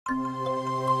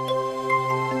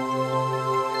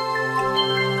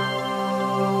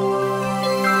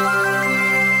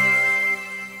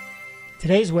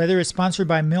Today's weather is sponsored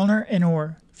by Milner &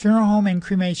 Orr, Funeral Home and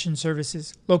Cremation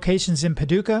Services. Locations in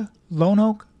Paducah, Lone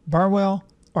Oak, Barwell,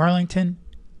 Arlington,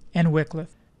 and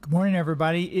Wickliffe. Good morning,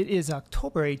 everybody. It is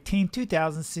October 18,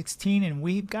 2016, and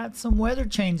we've got some weather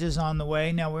changes on the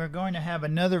way. Now, we're going to have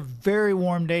another very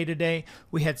warm day today.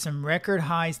 We had some record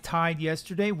highs tied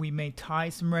yesterday. We may tie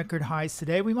some record highs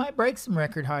today. We might break some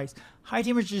record highs. High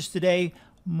temperatures today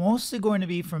mostly going to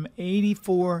be from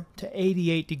 84 to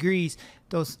 88 degrees.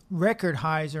 Those record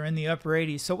highs are in the upper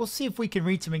 80s, so we'll see if we can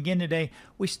reach them again today.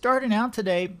 We're starting out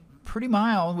today pretty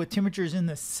mild with temperatures in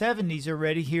the 70s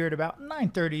already here at about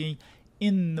 9:30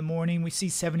 in the morning. We see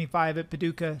 75 at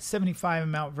Paducah, 75 in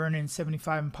Mount Vernon,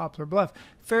 75 in Poplar Bluff.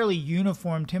 Fairly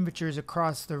uniform temperatures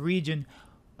across the region.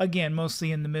 Again,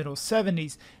 mostly in the middle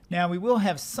 70s. Now, we will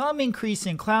have some increase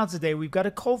in clouds today. We've got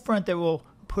a cold front that will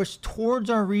push towards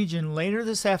our region later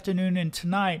this afternoon and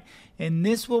tonight, and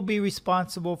this will be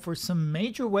responsible for some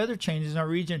major weather changes in our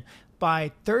region.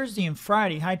 By Thursday and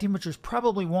Friday, high temperatures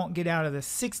probably won't get out of the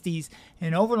 60s,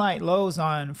 and overnight lows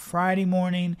on Friday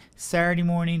morning, Saturday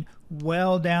morning,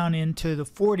 well down into the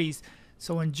 40s.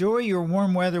 So enjoy your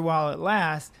warm weather while it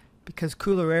lasts, because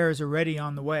cooler air is already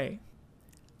on the way.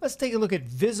 Let's take a look at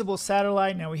visible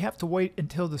satellite. Now, we have to wait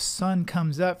until the sun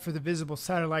comes up for the visible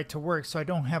satellite to work, so I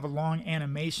don't have a long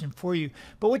animation for you.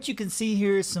 But what you can see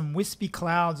here is some wispy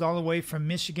clouds all the way from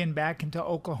Michigan back into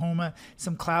Oklahoma.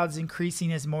 Some clouds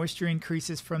increasing as moisture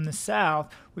increases from the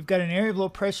south. We've got an area of low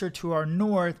pressure to our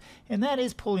north, and that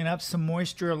is pulling up some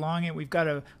moisture along it. We've got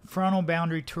a frontal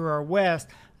boundary to our west.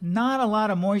 Not a lot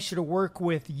of moisture to work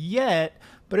with yet,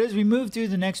 but as we move through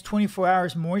the next 24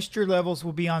 hours, moisture levels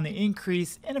will be on the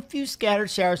increase, and a few scattered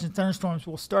showers and thunderstorms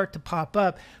will start to pop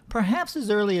up, perhaps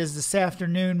as early as this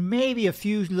afternoon, maybe a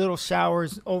few little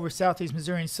showers over southeast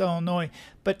Missouri and southern Illinois.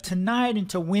 But tonight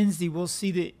into Wednesday, we'll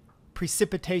see the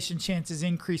precipitation chances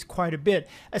increase quite a bit,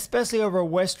 especially over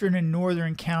western and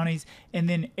northern counties, and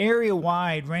then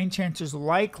area-wide rain chances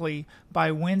likely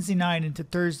by Wednesday night into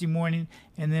Thursday morning,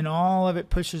 and then all of it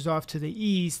pushes off to the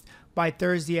east by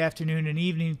Thursday afternoon and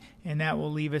evening, and that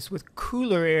will leave us with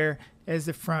cooler air as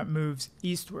the front moves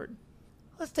eastward.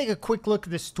 Let's take a quick look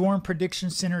at the Storm Prediction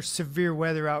Center severe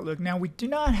weather outlook. Now, we do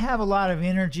not have a lot of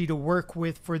energy to work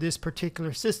with for this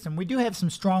particular system. We do have some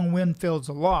strong wind fields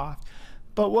aloft,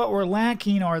 but what we're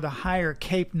lacking are the higher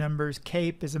CAPE numbers.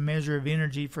 CAPE is a measure of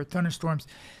energy for thunderstorms.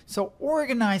 So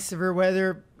organized severe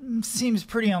weather seems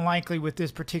pretty unlikely with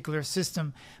this particular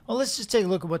system. Well, let's just take a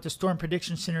look at what the Storm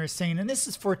Prediction Center is saying. And this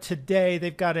is for today.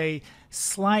 They've got a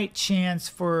slight chance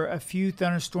for a few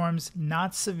thunderstorms,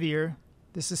 not severe.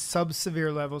 This is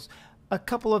sub-severe levels. A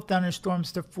couple of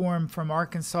thunderstorms to form from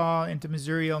Arkansas into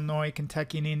Missouri, Illinois,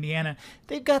 Kentucky, and Indiana.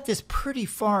 They've got this pretty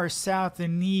far south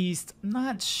and east. I'm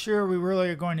not sure we really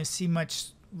are going to see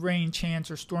much rain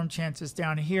chance or storm chances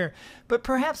down here, but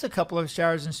perhaps a couple of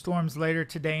showers and storms later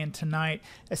today and tonight,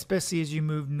 especially as you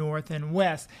move north and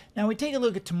west. Now, we take a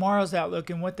look at tomorrow's outlook,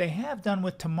 and what they have done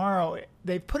with tomorrow,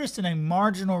 they've put us in a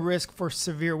marginal risk for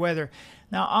severe weather.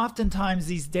 Now, oftentimes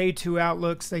these day 2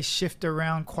 outlooks, they shift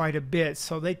around quite a bit,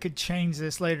 so they could change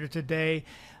this later today.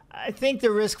 I think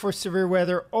the risk for severe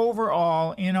weather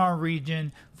overall in our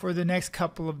region for the next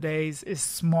couple of days is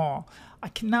small. I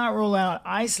cannot rule out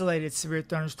isolated severe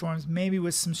thunderstorms, maybe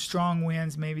with some strong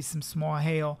winds, maybe some small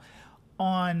hail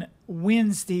on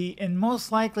Wednesday, and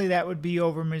most likely that would be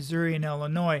over Missouri and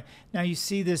Illinois. Now, you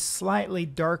see this slightly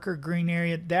darker green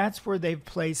area. That's where they've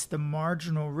placed the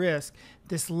marginal risk.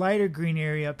 This lighter green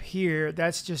area up here,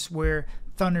 that's just where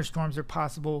thunderstorms are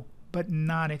possible but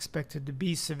not expected to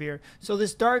be severe. So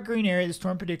this dark green area the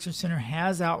Storm Prediction Center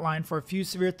has outlined for a few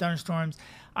severe thunderstorms.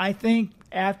 I think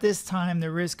at this time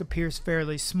the risk appears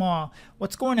fairly small.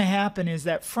 What's going to happen is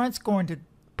that front's going to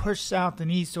push south and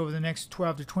east over the next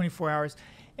 12 to 24 hours,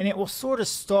 and it will sort of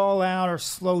stall out or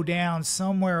slow down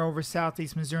somewhere over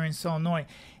southeast Missouri and southern Illinois.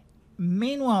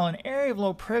 Meanwhile, an area of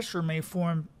low pressure may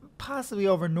form possibly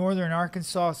over northern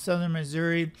Arkansas, southern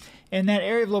Missouri, and that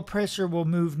area of low pressure will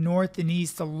move north and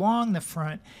east along the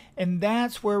front, and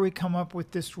that's where we come up with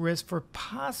this risk for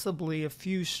possibly a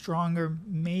few stronger,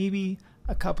 maybe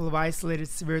a couple of isolated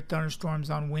severe thunderstorms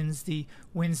on Wednesday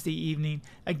evening.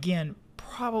 Again,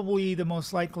 probably the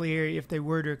most likely area if they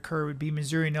were to occur would be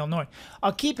Missouri and Illinois.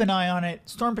 I'll keep an eye on it.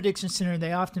 Storm Prediction Center,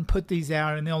 they often put these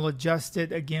out and they'll adjust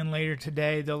it again later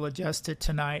today. They'll adjust it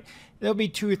tonight. There'll be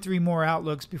 2 or 3 more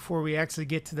outlooks before we actually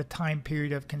get to the time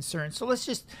period of concern. So let's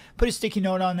just put a sticky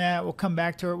note on that. We'll come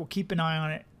back to it. We'll keep an eye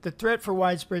on it. The threat for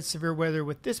widespread severe weather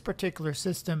with this particular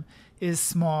system is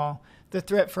small. The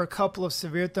threat for a couple of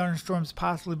severe thunderstorms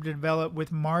possibly to develop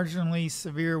with marginally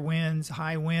severe winds,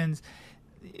 high winds,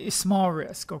 is small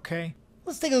risk, okay?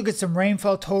 Let's take a look at some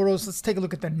rainfall totals. Let's take a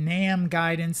look at the NAM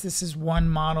guidance. This is one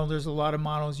model. There's a lot of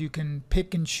models you can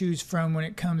pick and choose from when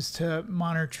it comes to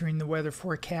monitoring the weather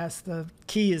forecast. The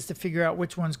key is to figure out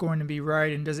which one's going to be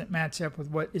right and does it match up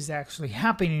with what is actually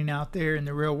happening out there in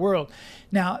the real world.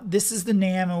 Now, this is the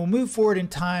NAM, and we'll move forward in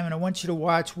time, and I want you to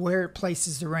watch where it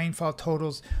places the rainfall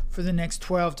totals for the next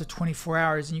 12 to 24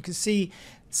 hours. And you can see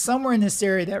somewhere in this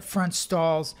area that front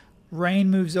stalls.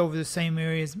 Rain moves over the same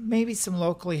areas, maybe some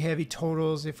locally heavy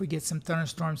totals if we get some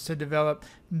thunderstorms to develop.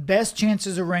 Best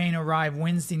chances of rain arrive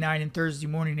Wednesday night and Thursday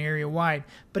morning area wide.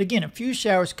 But again, a few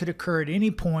showers could occur at any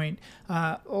point.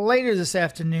 Later this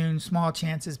afternoon, small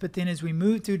chances. But then as we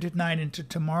move through tonight into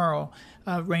tomorrow,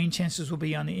 rain chances will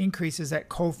be on the increase as that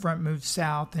cold front moves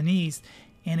south and east.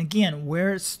 And again,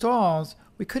 where it stalls,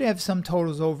 we could have some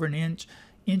totals over an inch,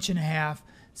 inch and a half.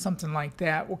 Something like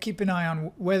that. We'll keep an eye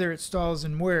on whether it stalls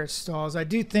and where it stalls. I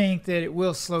do think that it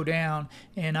will slow down,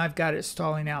 and I've got it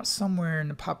stalling out somewhere in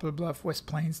the Poplar Bluff, West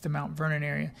Plains to Mount Vernon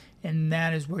area, and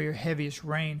that is where your heaviest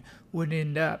rain would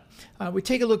end up. We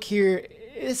take a look here.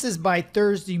 This is by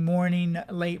Thursday morning,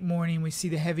 late morning. We see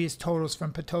the heaviest totals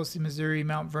from Potosi, Missouri,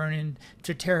 Mount Vernon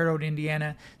to Terre Haute,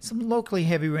 Indiana. Some locally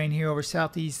heavy rain here over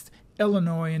southeast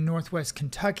Illinois and northwest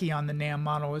Kentucky on the NAM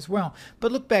model as well.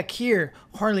 But look back here,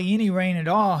 hardly any rain at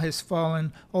all has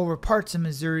fallen over parts of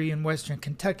Missouri and western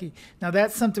Kentucky. Now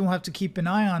that's something we'll have to keep an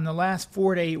eye on. The last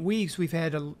 4 to 8 weeks we've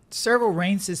had several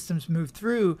rain systems move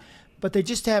through, but they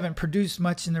just haven't produced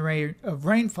much in the rate of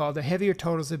rainfall. The heavier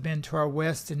totals have been to our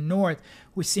west and north.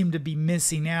 We seem to be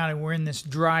missing out, and we're in this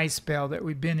dry spell that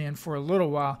we've been in for a little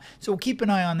while. So we'll keep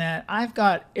an eye on that. I've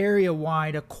got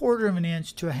area-wide, 1/4 of an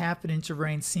inch to 1/2 inch of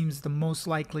rain seems the most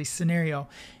likely scenario.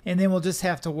 And then we'll just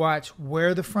have to watch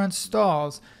where the front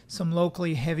stalls. Some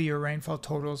locally heavier rainfall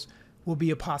totals will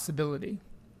be a possibility.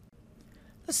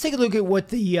 Let's take a look at what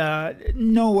the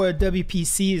NOAA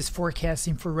WPC is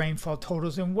forecasting for rainfall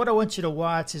totals. And what I want you to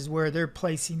watch is where they're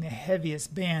placing the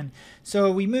heaviest band.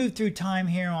 So we move through time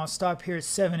here, and I'll stop here at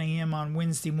 7 a.m. on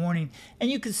Wednesday morning.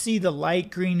 And you can see the light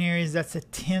green areas. That's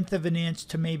 1/10 of an inch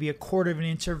to maybe 1/4 of an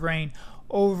inch of rain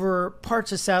over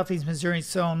parts of southeast Missouri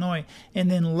and Illinois, and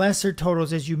then lesser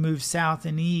totals as you move south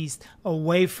and east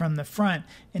away from the front.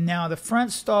 And now the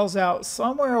front stalls out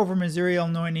somewhere over Missouri,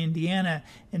 Illinois, and Indiana,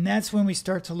 and that's when we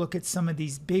start to look at some of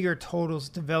these bigger totals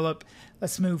develop.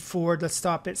 Let's move forward. Let's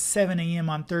stop at 7 a.m.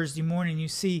 on Thursday morning. You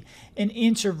see an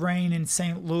inch of rain in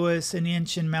St. Louis, an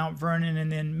inch in Mount Vernon,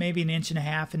 and then maybe an inch and a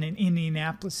half in an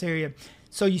Indianapolis area.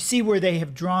 So you see where they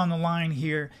have drawn the line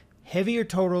here. Heavier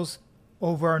totals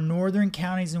over our northern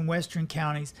counties and western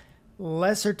counties,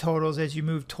 lesser totals as you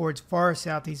move towards far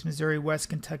southeast Missouri, west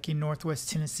Kentucky, northwest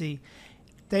Tennessee.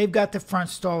 They've got the front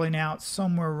stalling out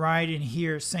somewhere right in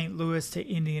here, St. Louis to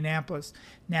Indianapolis.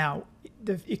 Now,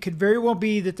 it could very well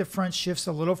be that the front shifts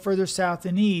a little further south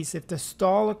and east. If the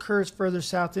stall occurs further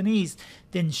south and east,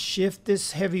 then shift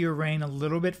this heavier rain a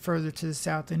little bit further to the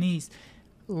south and east.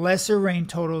 Lesser rain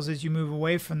totals as you move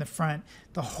away from the front.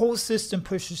 The whole system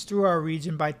pushes through our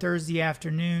region by Thursday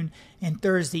afternoon and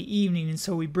Thursday evening, and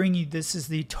so we bring you, this is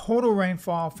the total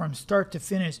rainfall from start to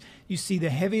finish. You see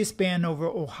the heaviest band over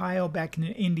Ohio, back in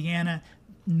Indiana,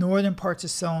 northern parts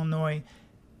of Illinois,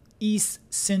 east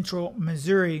central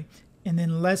Missouri, and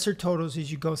then lesser totals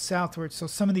as you go southward. So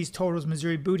some of these totals,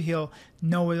 Missouri Boot Hill,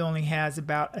 know it only has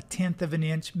about 1/10 of an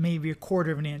inch, maybe 1/4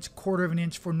 of an inch, 1/4 of an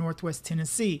inch for northwest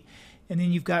Tennessee. And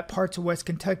then you've got parts of West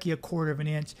Kentucky 1/4 of an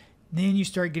inch. Then you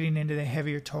start getting into the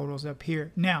heavier totals up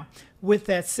here. Now, with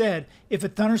that said, if a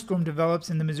thunderstorm develops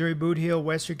in the Missouri Boot Hill,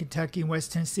 Western Kentucky, and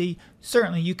West Tennessee,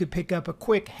 certainly you could pick up a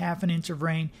quick 1/2 inch of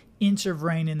rain, inch of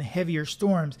rain in the heavier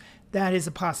storms. That is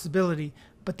a possibility.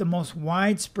 But the most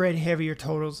widespread heavier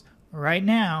totals right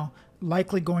now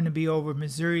likely going to be over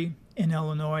Missouri and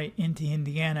Illinois into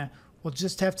Indiana. We'll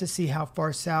just have to see how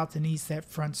far south and east that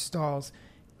front stalls.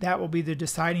 That will be the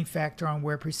deciding factor on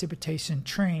where precipitation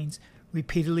trains,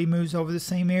 repeatedly moves over the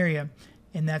same area,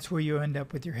 and that's where you end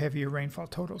up with your heavier rainfall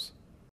totals.